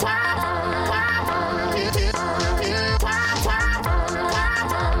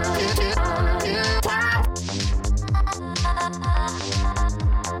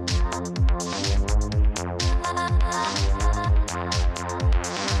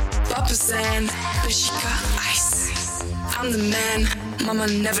Sand, but she got ice. I'm the man, mama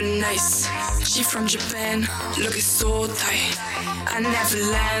never nice. She from Japan, looking so tight. I never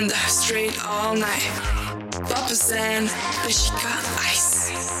land straight all night. Papa Sand, but she got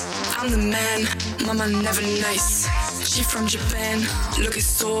ice. I'm the man, mama never nice. She from Japan, looking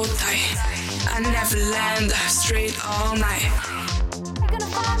so tight. I never land straight all night. You're gonna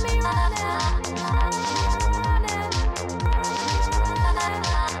find me running.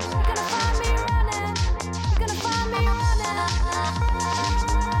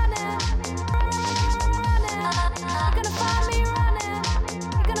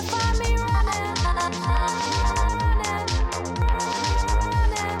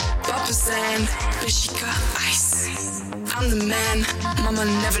 Sand, but she got ice. I'm the man, mama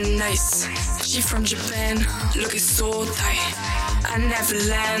never nice. She from Japan, looking so tight. I never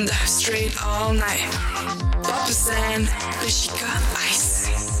land straight all night. Papa Sand, but she got ice.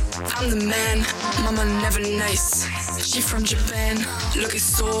 I'm the man, mama never nice. She from Japan, looking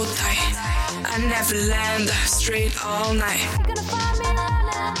so tight. I never land straight all night. You're gonna find me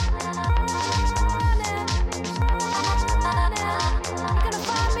running.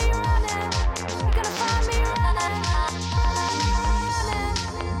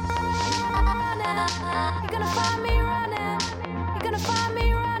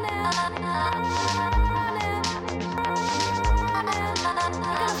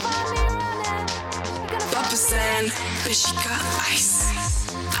 Sand, but she got ice.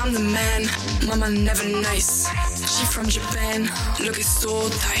 I'm the man, mama never nice. She from Japan, looking so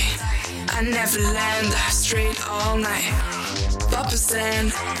tight. I never land straight all night. Papa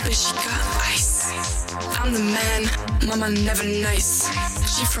Sand, but she got ice. I'm the man, mama never nice.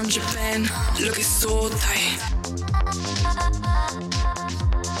 She from Japan, looking so tight.